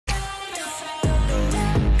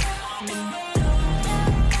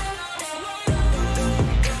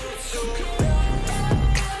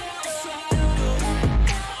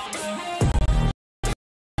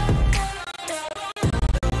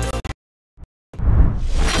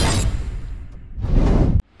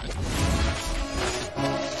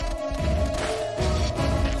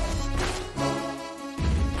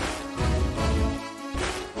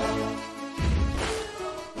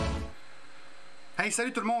Hey,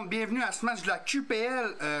 salut tout le monde, bienvenue à ce match de la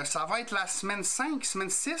QPL. Ça va être la semaine 5, semaine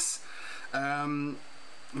 6. Je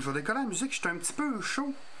vais décoller la musique, j'étais un petit peu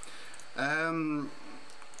chaud.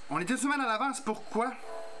 On était une semaine à l'avance, pourquoi?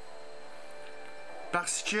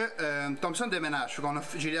 Parce que Thompson déménage.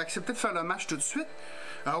 J'ai accepté de faire le match tout de suite.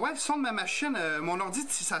 Ouais, le son de ma machine, mon ordi,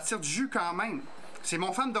 ça tire du jus quand même. C'est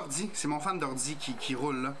mon fan d'ordi, qui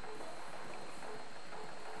roule là.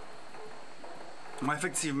 Ouais,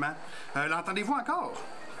 effectivement. L'entendez-vous encore?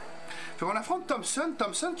 Fait qu'on affronte Thompson.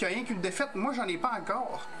 Thompson qui a rien qu'une défaite. Moi, j'en ai pas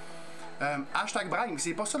encore. Hashtag brag, mais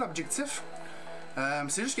c'est pas ça l'objectif.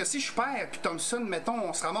 C'est juste que si je perds, puis Thompson, mettons,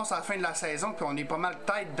 on se ramasse à la fin de la saison, puis on est pas mal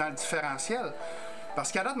tête dans le différentiel.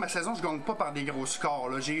 Parce qu'à date, ma saison, je gagne pas par des gros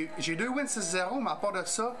scores. J'ai 2 wins 6-0, mais à part de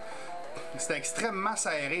ça, c'était extrêmement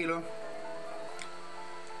serré. Là.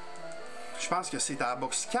 Je pense que c'est à la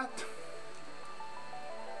box 4.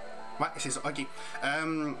 Ouais, c'est ça, ok.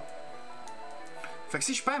 Fait que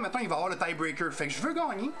si je perds, maintenant il va y avoir le tiebreaker. Fait que je veux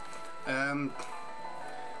gagner.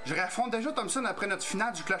 Je réaffronte déjà Thompson après notre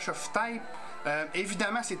finale du Clash of Type.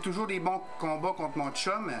 Évidemment, c'est toujours des bons combats contre mon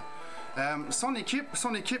chum. Son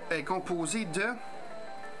équipe est composée de...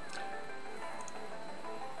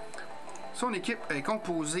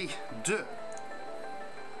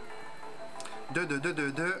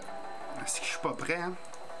 Est-ce que je suis pas prêt, hein?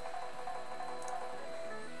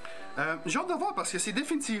 J'ai hâte de voir parce que c'est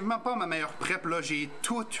définitivement pas ma meilleure prep là. J'ai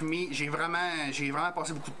vraiment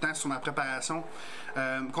passé beaucoup de temps sur ma préparation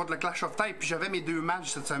contre le Clash of Type. Puis j'avais mes 2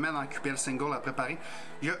 matchs cette semaine en QPL Single à préparer.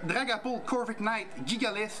 Il y a Dragapult, Corvic Knight,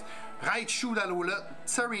 Gigalith, Raichu Lalola,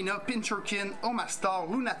 Tsarina, Pincherkin, Omastar,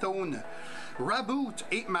 Lunatone, Raboot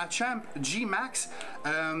et Machamp G-Max.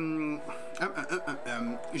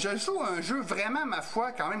 Je joue un jeu vraiment, ma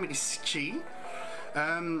foi, quand même risqué.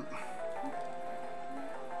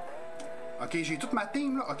 Ok, j'ai toute ma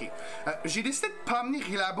team là. Ok. J'ai décidé de pas amener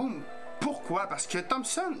Rillaboom. Pourquoi? Parce que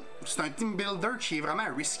Thompson, c'est un team builder qui est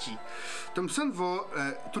vraiment risky. Thompson va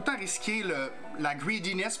tout le temps risquer la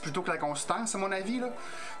greediness plutôt que la constance, à mon avis. Là.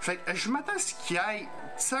 Fait que je m'attends à ce qu'il y ait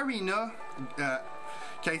Tsarina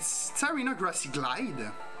Grassy Glide.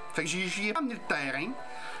 Fait que j'y ai pas amené le terrain.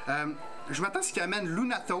 Je m'attends à ce qu'il amène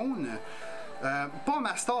Lunatone. Pas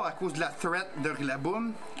Mastar à cause de la threat de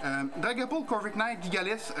Rillaboom. Dragapult, Corvic Knight,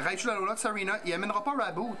 Gigalith, Raichu Lalola, Tsarina. Il amènera pas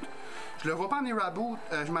Raboot. Je le vois pas amener Raboot.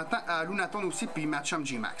 Je m'attends à Lunatone aussi, puis Machamp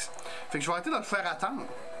G-Max. Fait que je vais arrêter de le faire attendre.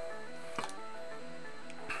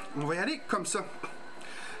 On va y aller comme ça.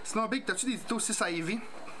 Sinon, Big, t'as-tu des tutos 6 à EV?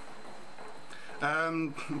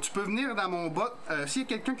 Tu peux venir dans mon bot. S'il y a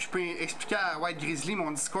quelqu'un qui peut expliquer à White Grizzly,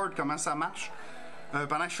 mon Discord, comment ça marche,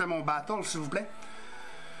 pendant que je fais mon battle, s'il vous plaît.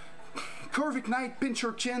 Corvic Knight,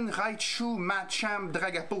 Pincherkin, Raichu, Machamp,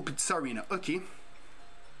 Dragapult puis Tsarina. Ok.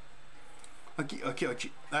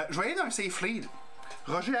 Je vais aller dans un safe lead.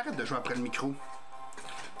 Roger, arrête de jouer après le micro.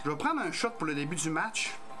 Je vais prendre un shot pour le début du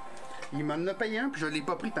match. Il m'en a payé un puis je l'ai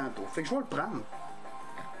pas pris tantôt. Fait que je vais le prendre.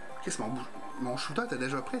 Qu'est-ce que mon shooter était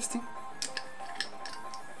déjà prêt, c'ti?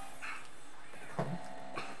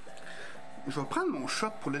 Je vais prendre mon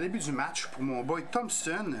shot pour le début du match pour mon boy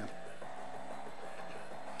Thompson.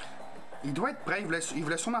 Il doit être prêt, il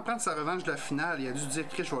voulait sûrement prendre sa revanche de la finale. Il a dû se dire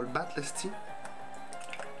que je vais le battre, le style.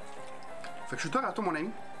 Fait que shooter à toi, mon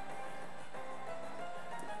ami.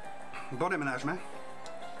 Bon déménagement.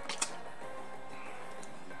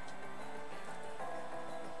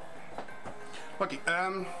 Ok,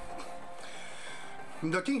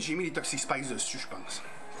 Docking, j'ai mis les Toxic Spice dessus, je pense.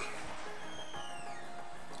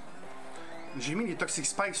 J'ai mis les Toxic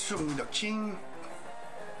Spice sur Nidoking.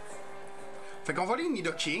 Fait qu'on va aller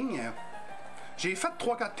Nidoking. J'ai fait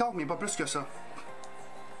 3-4 cartes, mais pas plus que ça.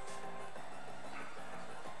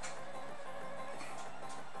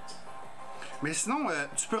 Mais sinon,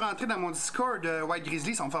 tu peux rentrer dans mon Discord White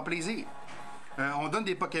Grizzly, ça va me faire plaisir. On donne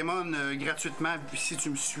des Pokémon gratuitement si tu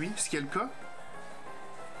me suis, ce qui est le cas.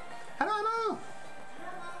 Allô, allô!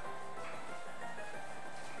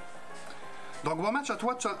 Donc, bon match à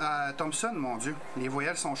toi, Thompson, mon Dieu. Les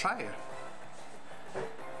voyelles sont chères.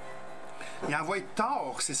 Il envoie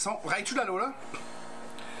tard, c'est son. Raichu Lalola.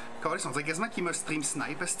 On dirait quasiment qu'il m'a stream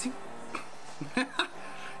snipe, esti.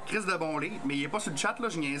 Chris de bon lead, mais il est pas sur le chat là,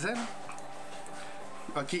 je niaisais. Là.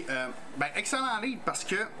 Ok, ben excellent lead parce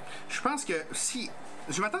que je pense que si.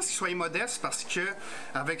 Je m'attends à ce qu'il soit modeste parce que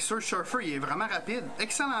avec Surf Surfer, il est vraiment rapide.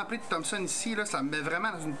 Excellent play de Thompson ici, là, ça me met vraiment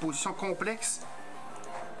dans une position complexe.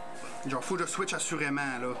 Genre, faut que je switch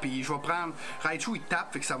assurément, là. Puis je vais prendre. Raichu il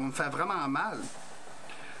tape, fait que ça va me faire vraiment mal.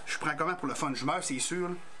 Je prends comment pour le fun? Je meurs, c'est sûr.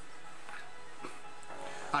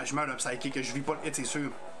 Ah, je meurs d'un psychic, que je vis pas le hit, c'est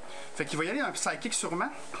sûr. Fait qu'il va y aller dans un psychic sûrement.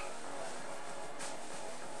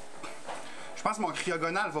 Je pense que mon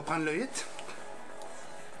cryogonal va prendre le hit.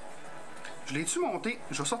 Je l'ai-tu monté?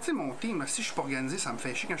 Je vais sortir mon team. Si je suis pas organisé, ça me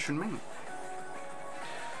fait chier quand je suis de même.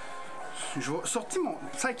 Je vais sortir mon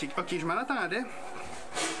sidekick. Ok, je m'en attendais.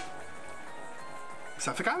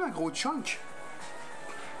 Ça fait quand même un gros chunk.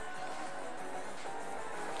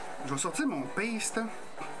 Je vais sortir mon paste.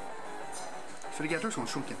 Les gâteurs sont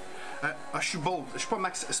chauds. Je suis bold. Je suis pas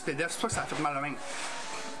max SPDF. C'est pour ça que ça a fait mal à même.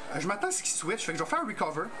 Je m'attends à ce qu'il switch. Fait que je vais faire un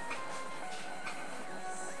recover.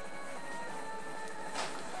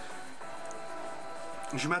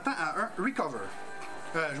 Je m'attends à un recover.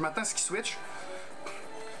 Je m'attends à ce qu'il switch.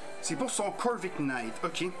 C'est pour son Corvic Knight.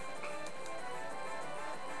 Ok.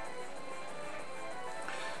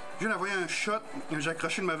 Je viens d'envoyer un shot. J'ai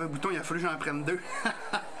accroché le mauvais bouton. Il a fallu que j'en prenne deux.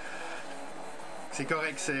 C'est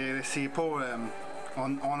correct. C'est pas... on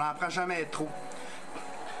n'en prend jamais trop.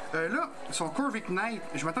 Là, son Corvic Knight,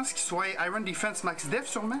 je m'attends à ce qu'il soit Iron Defense Max Def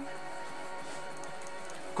sûrement.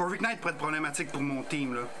 Corvic Knight pourrait être problématique pour mon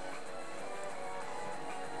team là.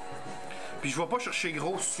 Puis je vais pas chercher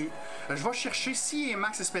gros dessus. Je vais chercher, s'il est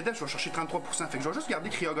max SPDF, je vais chercher 33%. Fait que je vais juste garder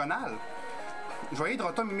cryogonal. Je vais aller de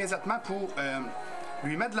Rotom immédiatement pour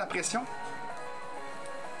lui mettre de la pression.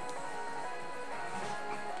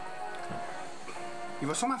 Il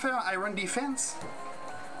va sûrement faire un Iron Defense.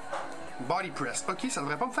 Body Press. Ok, ça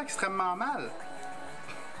devrait pas me faire extrêmement mal.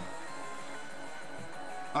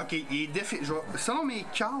 Ok, il est def... Selon mes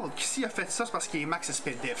calques, s'il a fait ça, c'est parce qu'il est max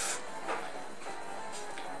SPDF.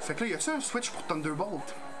 Fait que là, y a-t-il un switch pour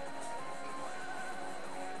Thunderbolt?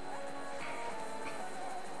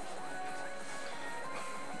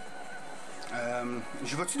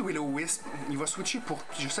 Je vais-tu de Will-O-Wisp? Il va switcher pour...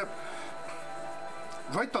 Je sais...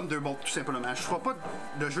 Je vais être Thunderbolt, tout simplement. Je ne ferai pas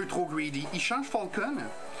de jeu trop greedy. Il change Falcon.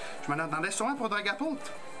 Je m'en attendais sûrement pour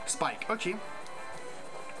Dragapult. Spike, ok.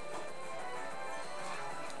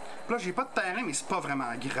 Là, j'ai pas de terrain, mais c'est pas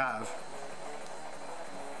vraiment grave.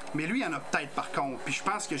 Mais lui, il y en a peut-être par contre. Puis je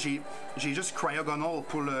pense que j'ai juste Cryogonal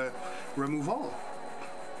pour le removal.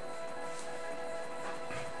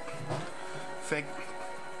 Fait que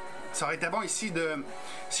ça aurait été bon ici de...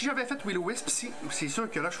 Si j'avais fait Will-O-Wisp ici, c'est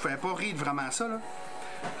sûr que là, je ne pouvais pas read vraiment ça, là.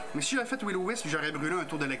 Mais si j'avais fait Will-O-Wisp, j'aurais brûlé un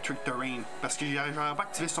tour d'Electric Terrain. Parce que j'aurais pas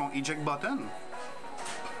activé son Eject Button.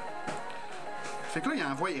 Fait que là, il a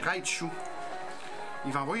envoyé Raichu.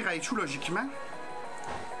 Il va envoyer Raichu logiquement.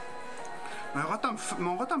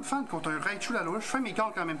 Mon Rotom Fan contre un Raichu là, je fais mes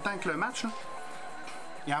calques en même temps que le match. Là.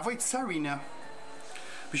 Il envoie Tsarina.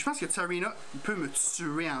 Puis je pense que Tsarina peut me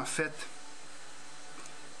tuer en fait.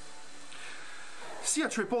 S'il y a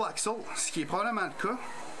Triple Axel, ce qui est probablement le cas.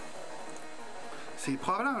 C'est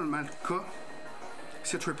probablement le cas.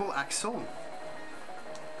 S'il y a Triple Axel.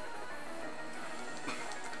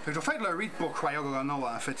 Fait que je vais faire le read pour Cryogonal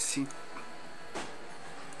en fait ici.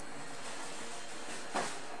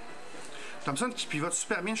 Thompson qui pivote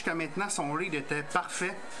super bien jusqu'à maintenant, son lead était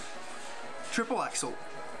parfait. Triple Axel.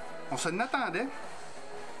 On se l'attendait.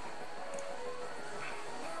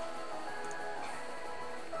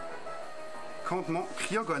 Contre mon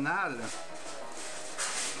cryogonal.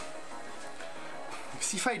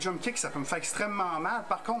 S'il fait jump kick, ça peut me faire extrêmement mal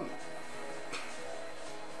par contre.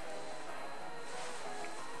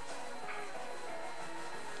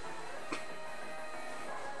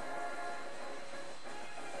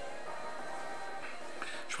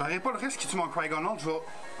 Je ferai pas le risque qui tue mon Cryogonal.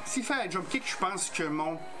 S'il fait un jump kick, je pense que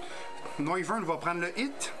mon Noivern va prendre le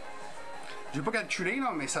hit. J'ai pas calculé,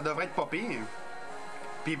 là, mais ça devrait être pas pire.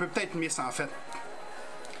 Puis il peut peut-être miss en fait.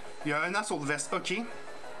 Il y a un assaut de veste, ok.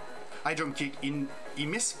 High jump kick, il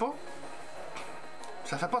miss pas.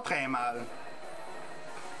 Ça fait pas très mal.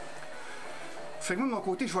 Fait que moi de mon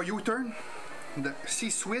côté, je vais U-turn.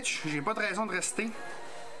 S'il switch, j'ai pas de raison de rester.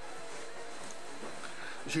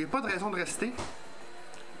 J'ai pas de raison de rester.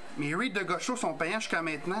 Mes reads de gaucho sont payants jusqu'à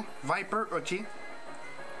maintenant. Viper, ok.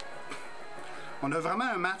 On a vraiment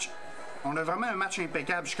un match. On a vraiment un match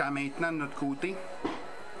impeccable jusqu'à maintenant de notre côté.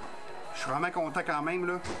 Je suis vraiment content quand même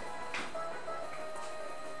là.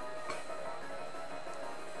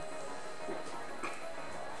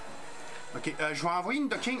 Ok, je vais envoyer une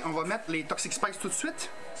docking. On va mettre les Toxic Spikes tout de suite.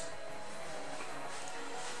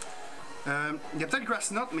 Il y a peut-être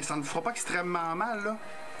Grass Knot, mais ça ne fera pas extrêmement mal là.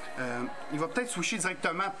 Il va peut-être switcher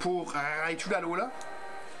directement pour Raichu Alola.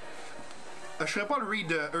 Je ferai pas le read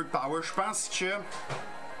de Earth Power. Je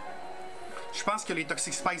pense que les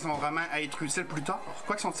Toxic Spikes vont vraiment être utiles plus tard.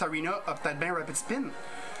 Quoique son Tsarina a peut-être bien Rapid Spin.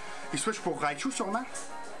 Il switch pour Raichu sûrement.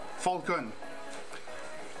 Falcon.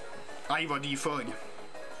 Ah, il va defog.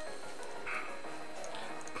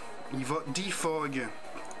 Il va defog.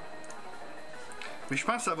 Mais je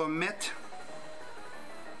pense que ça va mettre...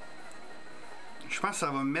 Je pense que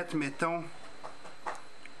ça va me mettre, mettons,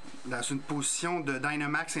 dans une position de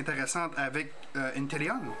Dynamax intéressante avec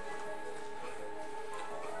Inteleon.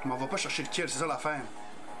 Mais on va pas chercher le kill, c'est ça l'affaire.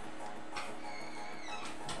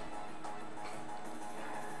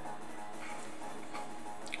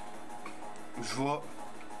 Je vais...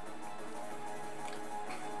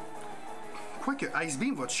 Quoique Ice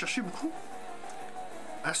Beam va te chercher beaucoup.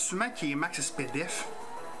 Assumant qu'il est max SPDF.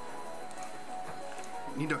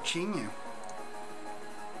 Nidoking.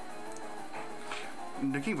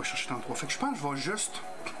 Nidoking va chercher 33. Fait que je pense que je vais juste...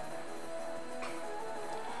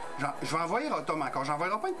 Je vais envoyer Rotom encore.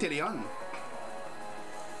 J'envoierai pas une Téléon.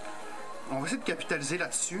 On va essayer de capitaliser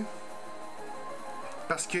là-dessus.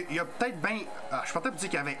 Parce qu'il y a peut-être bien... Ah, je partais pour dire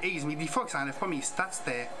qu'il y avait Ace, mais Defog, ça enlève pas mes stats.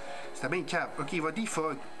 C'était bien cap. Ok, il va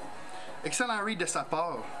Defog. Excellent read de sa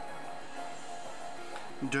part.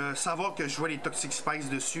 De savoir que je vois les Toxic Spice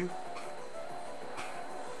dessus.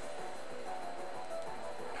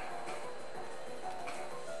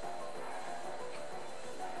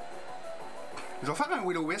 Je vais faire un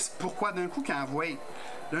Will-O-Wisp. Pourquoi? D'un coup qu'il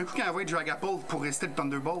envoie Dragapult pour rester le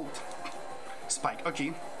Thunderbolt. Spike, ok.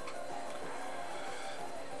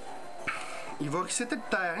 Il va resetter le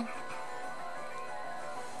terrain.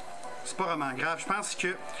 C'est pas vraiment grave. Je pense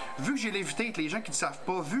que, vu que j'ai Levitate, les gens qui ne savent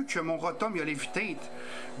pas, vu que mon Rotom il a Levitate,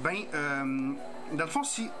 ben, dans le fond,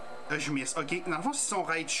 si. Je miss, ok. Dans le fond, si son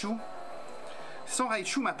Raichu. Si son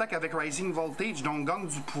Raichu m'attaque avec Rising Voltage, donc gagne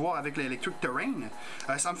du pouvoir avec l'Electric Terrain,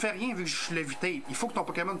 ça me fait rien vu que je suis Levitate. Il faut que ton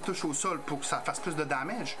Pokémon touche au sol pour que ça fasse plus de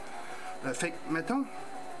damage. Fait que, mettons.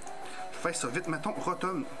 Je vais faire ça vite, mettons,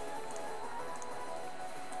 Rotom.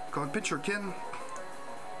 Contre Pitcherkin.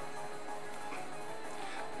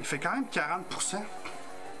 Il fait quand même 40%.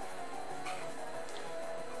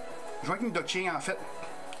 Je vais avec une Docking en fait.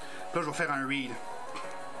 Là, je vais faire un read.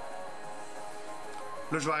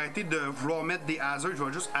 Là, je vais arrêter de vouloir mettre des hazards. Je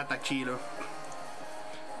vais juste attaquer là.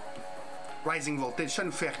 Rising Voltage, ça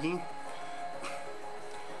ne fait rien.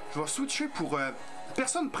 Je vais switcher pour...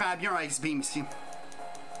 Personne ne prend bien un Ice Beam ici.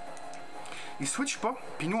 Il switch pas,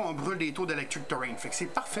 puis nous on brûle des tours d'Electric Terrain. Fait que c'est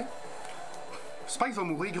parfait. Spike va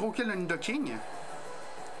mourir. Gros kill de Nidoking.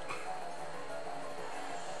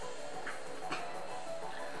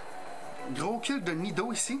 Gros kill de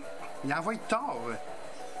Nido ici. Il envoie tard.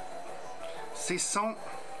 C'est son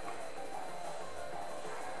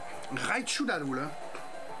Raichu d'Alou là.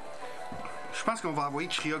 Je pense qu'on va envoyer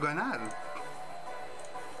Cryogonal.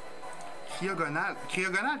 Cryogonal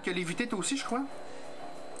qui a Levitate aussi, je crois.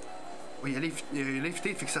 Oui, il a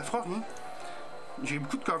Levitate, fait que ça fera rien. J'ai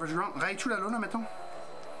beaucoup de coverage ground. Raichu là, mettons.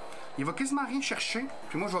 Il va quasiment rien chercher.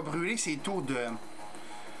 Puis moi, je vais brûler ses tours de...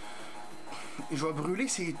 Je vais brûler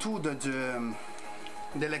ses tours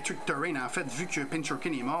d'Electric Terrain, en fait, vu que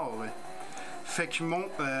Pinchurkin est mort. Fait que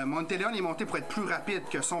mon Téléon est monté pour être plus rapide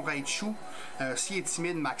que son Raichu. S'il est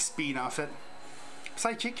timide, max speed, en fait.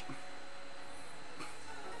 Psychic.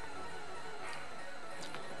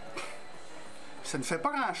 Ça ne fait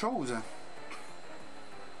pas grand-chose.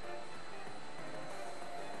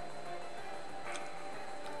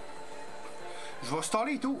 Je vais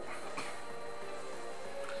staller les tours.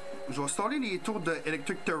 Je vais staller les tours de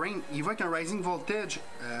Electric Terrain. Il va avec un Rising Voltage.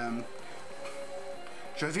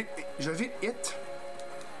 Je vais hit.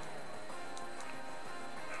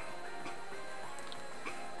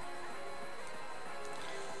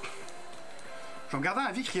 Je vais me garder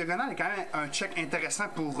en vie. Cryogonal est quand même un check intéressant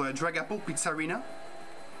pour Dragapult et Tsarina.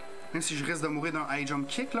 Même si je risque de mourir d'un high jump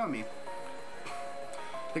kick là, mais...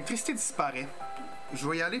 L'électricité disparaît. Je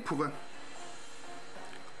vais y aller pour...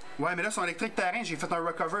 Ouais, mais là, son électrique terrain, j'ai fait un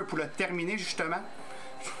recover pour le terminer, justement.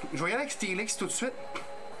 Je vais y aller avec Steelix tout de suite.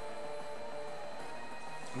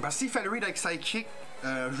 Parce que s'il fait le read avec Psychic,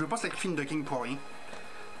 je veux pas sacrifier une Docking pour rien.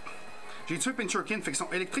 J'ai tué Pinchurkin, fait que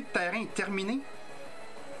son électrique terrain est terminé.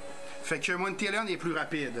 Fait que mon Téléon est plus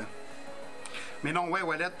rapide. Mais non, ouais,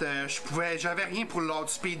 Wallet, j'avais rien pour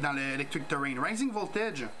l'outspeed dans l'Electric Terrain. Rising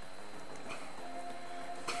Voltage.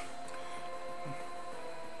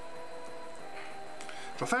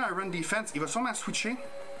 Je vais faire un run defense. Il va sûrement switcher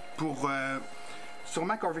pour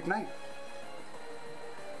sûrement Corvic Knight.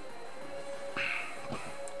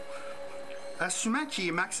 Assumant qu'il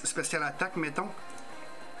est max spécial attaque, mettons.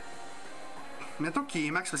 Mettons qu'il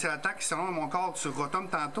est max spécial attaque selon mon corps sur Rotom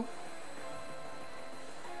tantôt.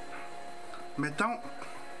 Mettons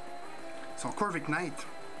son Corvic Knight.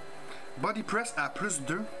 Body Press à plus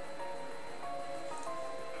 2.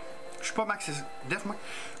 Je suis pas max def, moi.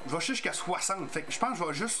 Je vais jusqu'à 60. Fait que je pense que je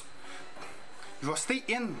vais juste... Je vais stay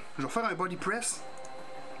in. Je vais faire un Body Press.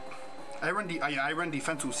 Iron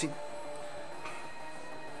Defense aussi.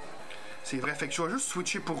 C'est vrai. Fait que je vais juste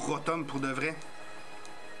switcher pour Rotom pour de vrai.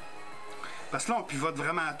 Parce que là, on pivote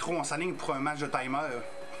vraiment trop. On s'aligne pour un match de timer.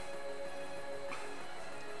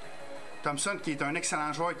 Thompson, qui est un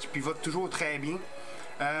excellent joueur, qui pivote toujours très bien.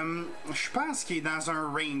 Je pense qu'il est dans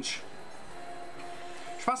un range.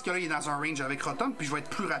 Je pense que là, il est dans un range avec Rotom, puis je vais être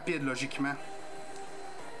plus rapide, logiquement.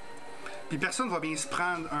 Puis personne va bien se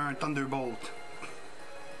prendre un Thunderbolt.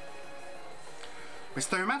 Mais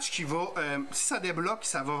c'est un match qui va... si ça débloque,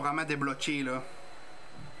 ça va vraiment débloquer, là.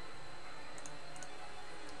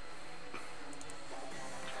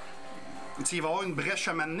 T'sais, il va y avoir une brèche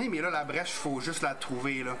à m'amener, mais là, la brèche, il faut juste la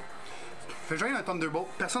trouver, là. Fait que j'ai un Thunderbolt.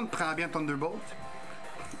 Personne ne prend bien un Thunderbolt.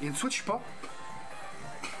 Il ne switch pas.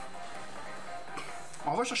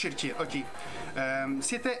 On va chercher le kill. OK.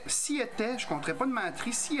 S'il était, je ne compterais pas de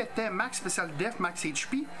menterie, s'il était max spécial def, max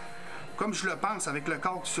HP, comme je le pense avec le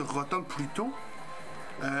cadre sur Rotom plus tôt,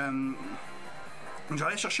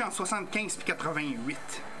 j'allais chercher entre 75 et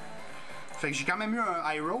 88. Fait que j'ai quand même eu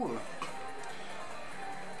un high roll.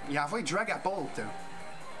 Il a envoyé Dragapult.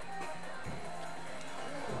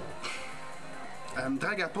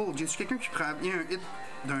 Dragapult, j'ai-tu quelqu'un qui prend bien un hit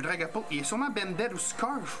d'un Dragapult? Il est sûrement Bended ou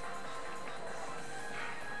Scarf.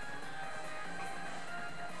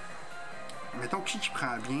 Mettons qui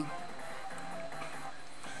prend bien.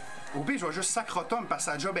 Au pire, je vais juste sac Rotom parce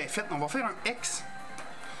que sa job est faite. On va faire un X.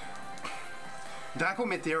 Draco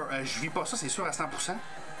Meteor, je vis pas ça, c'est sûr à 100%.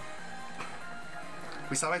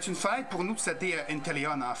 Mais ça va être une fête pour nous de setter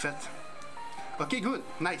Inteleon en fait. Ok, good,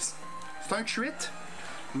 nice. C'est un crit,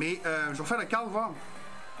 mais je vais faire le call, voir.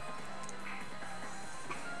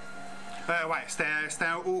 Ouais, c'était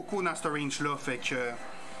un haut coup dans ce range-là, fait que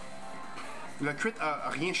le crit a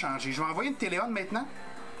rien changé. Je vais envoyer une Téléon maintenant.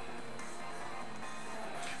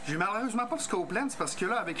 J'ai malheureusement pas de scope lens parce que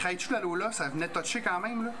là, avec Raichu Alola, ça venait toucher quand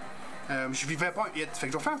même. Là. Je vivais pas un hit. Fait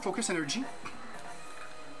que je vais faire un Focus Energy.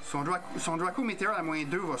 Son Draco Meteor à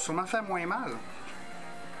 -2 va sûrement faire moins mal.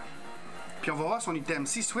 Puis on va voir son item.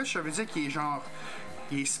 Si switch, ça veut dire qu'il est genre.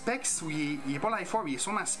 Il est Specs ou il est pas Life Orb, il est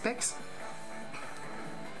sûrement Specs.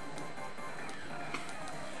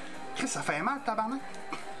 Chris, ça fait mal, tabarnak.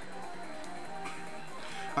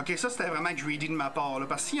 Ok, ça c'était vraiment greedy de ma part. Là,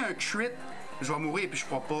 parce que s'il y a un crit, je vais mourir et puis je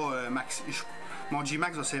pourrai pas mon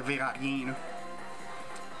G-Max va servir à rien.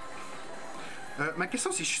 Là. Ma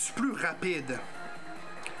question c'est, je suis plus rapide.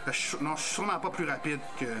 Non, je suis sûrement pas plus rapide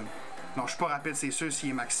que... Non, je suis pas rapide, c'est sûr, s'il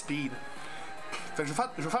est max speed. Fait que je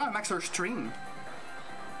vais faire un Max Earth Stream.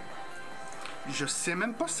 Je sais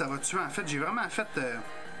même pas si ça va tuer, en fait. J'ai vraiment fait...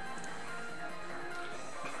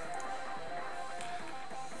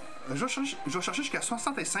 Je vais chercher jusqu'à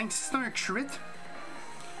 65. Si c'est un crit,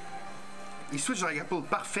 il switch Dragapult,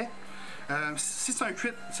 parfait. Si c'est un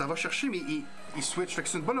crit, ça va chercher, mais il switch. Fait que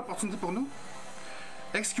c'est une bonne opportunité pour nous.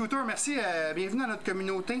 Executor, merci. Bienvenue à notre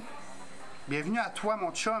communauté. Bienvenue à toi,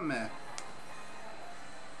 mon chum.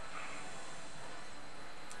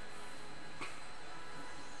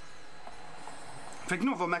 Fait que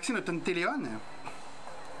nous, on va maxer notre Téléon.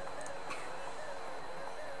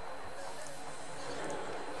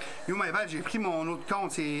 Yo, my bad, j'ai pris mon autre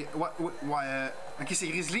compte. C'est. Ok, c'est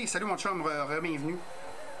Grizzly. Salut, mon chum. Bienvenue.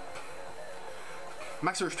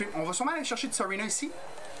 Max Stream. On va sûrement aller chercher de Serena ici.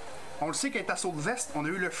 On le sait qu'elle est à saut de veste. On a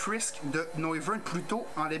eu le frisk de Noivern plus tôt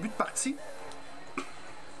en début de partie.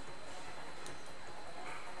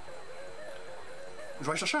 Je vais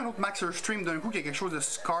aller chercher un autre Max Stream d'un coup qui a quelque chose de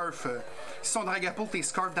Scarf. Si son Dragapult est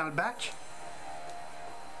Scarf dans le back.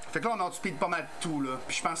 Fait que là, on outspeed pas mal de tout. Là.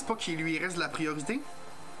 Puis je pense pas qu'il lui reste de la priorité.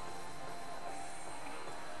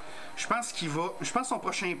 Je pense qu'il va. Je pense que son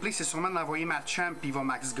prochain play, c'est sûrement d'envoyer Machamp puis il va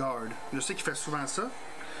Max Guard. Je sais qu'il fait souvent ça.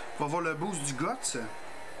 On va voir le boost du Guts.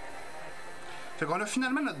 Fait qu'on a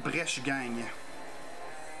finalement notre brèche gang.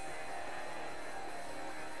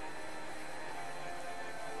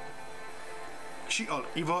 She-Hulk.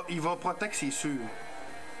 Il va protect, c'est sûr.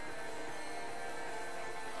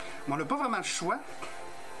 Mais on n'a pas vraiment le choix.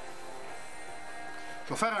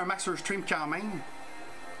 Je vais faire un Max Stream quand même.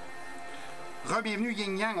 Re-bienvenue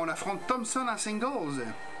Yin Yang. On affronte Thompson en singles.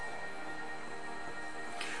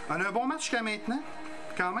 On a un bon match jusqu'à maintenant.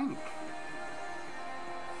 Quand même.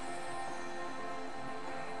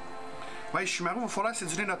 Ouais, je suis marrant, il va falloir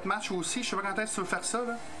séduire notre match aussi. Je sais pas quand est-ce que tu veux faire ça,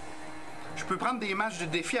 là. Je peux prendre des matchs de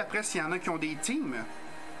défi après s'il y en a qui ont des teams.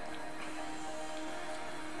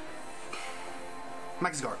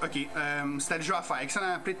 Max Guard, ok. C'était le jeu à faire.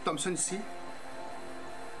 Excellent play de Thompson ici.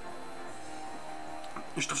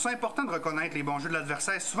 Je trouve ça important de reconnaître les bons jeux de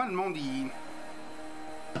l'adversaire. Souvent le monde, ils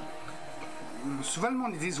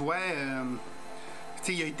disent, ouais, tu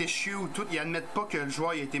sais, il a été chieux ou tout. Ils admettent pas que le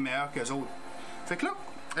joueur a été meilleur qu'eux autres. Fait que là,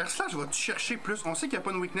 Slash va te chercher plus. On sait qu'il n'y a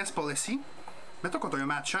pas de weakness policy. Mettons qu'on a un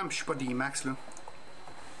match champ, je suis pas des max là.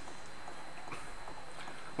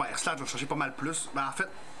 Ouais, R-Slash va chercher pas mal plus. Ben en fait.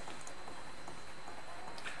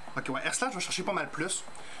 Ok, ouais, R-Slash va chercher pas mal plus.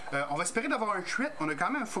 On va espérer d'avoir un crit. On a quand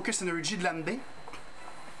même un focus energy de l'AMD.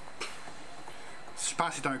 Je pense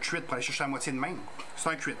que c'est un crit pour aller chercher la moitié de même. C'est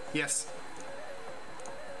un crit, yes.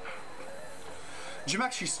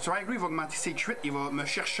 G-Max chez Striker, il va augmenter ses crits, il va me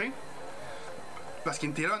chercher. Parce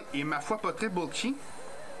qu'Intelon est ma foi pas très bulky.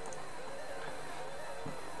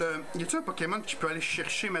 Y a-t-il un Pokémon qui peut aller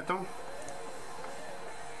chercher, mettons?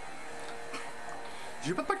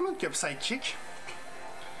 J'ai pas de Pokémon qui a Psychic.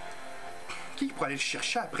 Qui pourrait aller le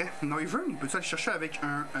chercher après? Noivern, peut-tu aller le chercher avec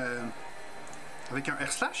un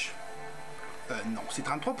R-Slash? Non, c'est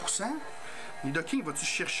 33%. Nidoking, vas-tu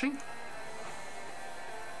chercher?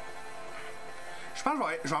 Je pense que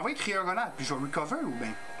je vais envoyer Cryogonal, puis je vais recover ou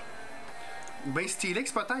bien. Ou bien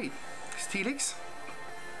Steelix peut-être. Steelix.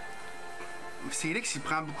 Steelix, il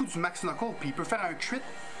prend beaucoup du Max Knuckle, puis il peut faire un crit.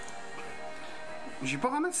 J'ai pas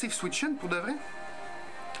vraiment de safe switching pour de vrai.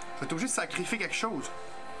 Je vais être obligé de sacrifier quelque chose.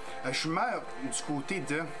 Je meurs du côté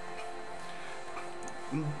de.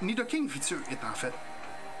 Nidoking vit-tu un hit en fait?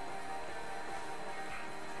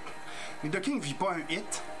 Nidoking vit pas un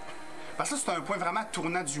hit. Parce que c'est un point vraiment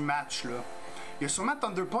tournant du match là. Il y a sûrement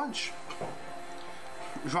Thunder Punch.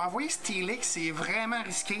 Je vais envoyer Steelix, c'est vraiment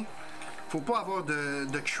risqué. Faut pas avoir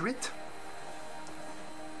de crit.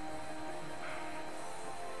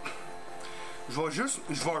 Je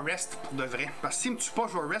vais rest pour de vrai. Parce que s'il me tue pas,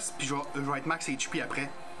 je vais rest, puis je vais être max HP après.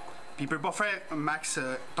 Puis il peut pas faire max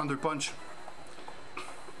Thunder Punch.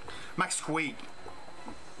 Max Quake.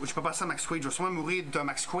 Je peux pas passer à Max Quake, je vais sûrement mourir de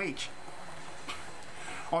Max Quake.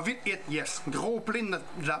 On vit hit, yes. Gros play de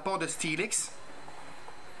la part de Steelix.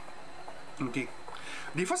 Ok.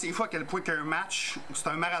 Des fois, c'est des fois à quel point qu'un match, c'est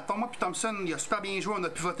un marathon. Moi puis Thompson, il a super bien joué, on a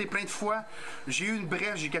pivoté plein de fois. J'ai eu une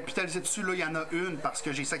brèche, j'ai capitalisé dessus, là, il y en a une parce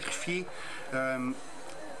que j'ai sacrifié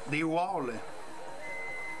des walls.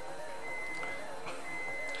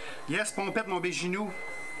 Yes, pompette mon Béginou.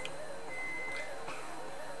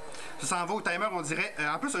 Ça s'en va au timer, on dirait.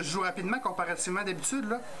 En plus, je joue rapidement comparativement d'habitude,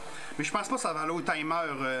 là. Mais je pense pas que ça va aller au timer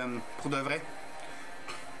pour de vrai.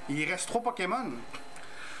 Il reste 3 Pokémon.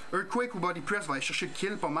 Earthquake ou Body Press va aller chercher le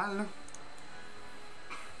kill pas mal, là.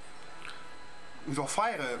 Je vais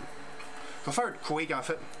faire Earthquake en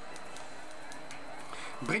fait.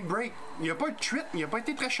 Brick Break. Il n'y a pas eu de crit, il n'a pas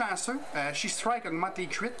été très chanceux. She Strike augmente les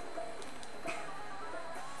crits.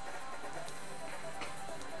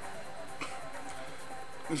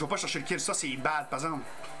 Je vais pas chercher le kill, ça c'est bad par exemple.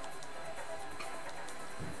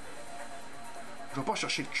 Je vais pas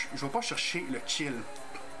chercher le kill.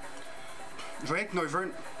 Je vais être Noivern.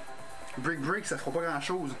 Brick Break, ça fera pas grand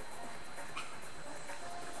chose.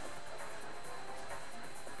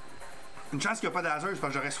 Une chance qu'il n'y a pas d'Azure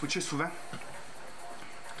parce que j'aurais switché souvent.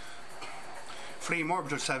 Flame Orb,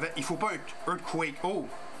 je le savais. Il faut pas un Earthquake. Oh!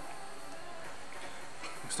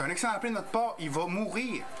 C'est un excellent play de notre part. Il va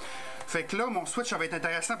mourir. Fait que là, mon switch, ça va être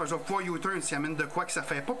intéressant parce que je vais pouvoir U-turn s'il amène de quoi que ça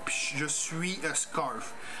fait pas. Puis je suis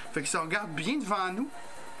Scarf. Fait que ça regarde bien devant nous.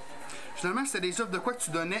 Finalement, c'était des offres de quoi que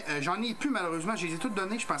tu donnais. J'en ai plus malheureusement. Je les ai toutes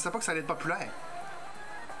données. Je pensais pas que ça allait être populaire.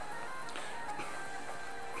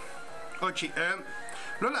 Ok.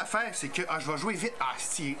 Là, l'affaire, c'est que. Ah, je vais jouer vite. Ah,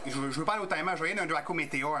 si. Je veux pas aller au timer. Je vais aller d'un Draco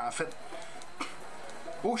Meteor en fait.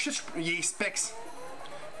 Oh shit, il est Specs.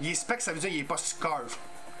 Il est Specs, ça veut dire qu'il est pas Scarf.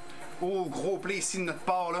 Oh, gros play ici de notre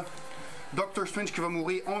part là. Dr. Strange qui va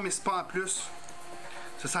mourir. On mise pas en plus.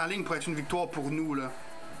 Ça s'enligne pour être une victoire pour nous là.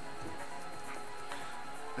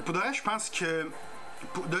 Mais pour de vrai, je pense que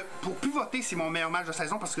pour pivoter, c'est mon meilleur match de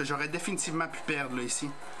saison parce que j'aurais définitivement pu perdre là ici.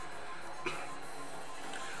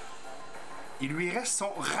 Il lui reste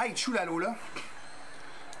son Raichu Lalo là.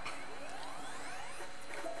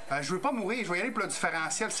 Je veux pas mourir, je vais y aller pour le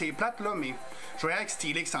différentiel, c'est plate là, mais je vais y aller avec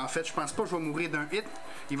Steelix en fait. Je pense pas que je vais mourir d'un hit.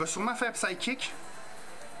 Il va sûrement faire Psychic.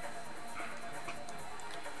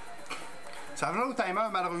 Ça va au timer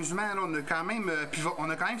malheureusement, là, on a quand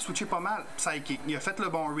même switché pas mal. Psychic, il a fait le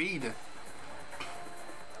bon read.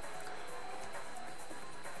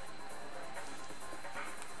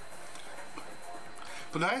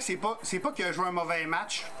 Pour le reste, c'est pas qu'il a joué un mauvais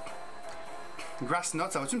match. Grass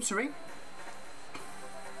Nut, ça va-tu me tuer?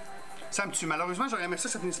 Ça me tue. Malheureusement, j'aurais aimé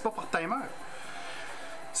ça finisse pas par timer.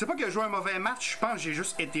 C'est pas que je joue un mauvais match, je pense que j'ai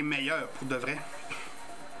juste été meilleur pour de vrai.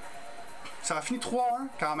 Ça a fini 3-1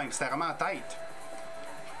 quand même, c'était vraiment en tête.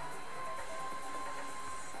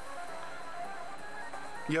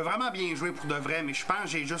 Il a vraiment bien joué pour de vrai, mais je pense que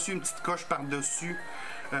j'ai juste eu une petite coche par-dessus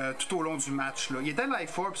tout au long du match. Là. Il était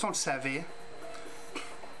live 4, puis on le savait.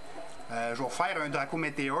 Je vais faire un Draco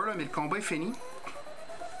Météor, là, mais le combat est fini.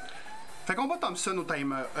 Fait qu'on bat Thompson au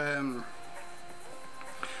timer.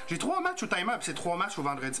 J'ai 3 matchs au timer, puis c'est 3 matchs au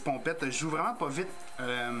vendredi pompette. Je joue vraiment pas vite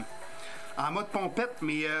en mode pompette,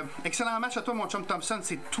 mais excellent match à toi, mon chum Thompson.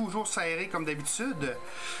 C'est toujours serré comme d'habitude.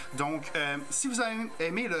 Donc, si vous avez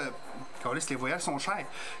aimé le... Les voyages sont chers.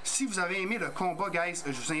 Si vous avez aimé le combat, guys,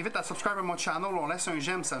 je vous invite à subscribe à mon channel. On laisse un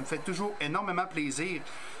j'aime, ça me fait toujours énormément plaisir.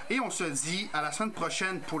 Et on se dit à la semaine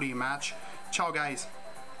prochaine pour les matchs. Ciao, guys!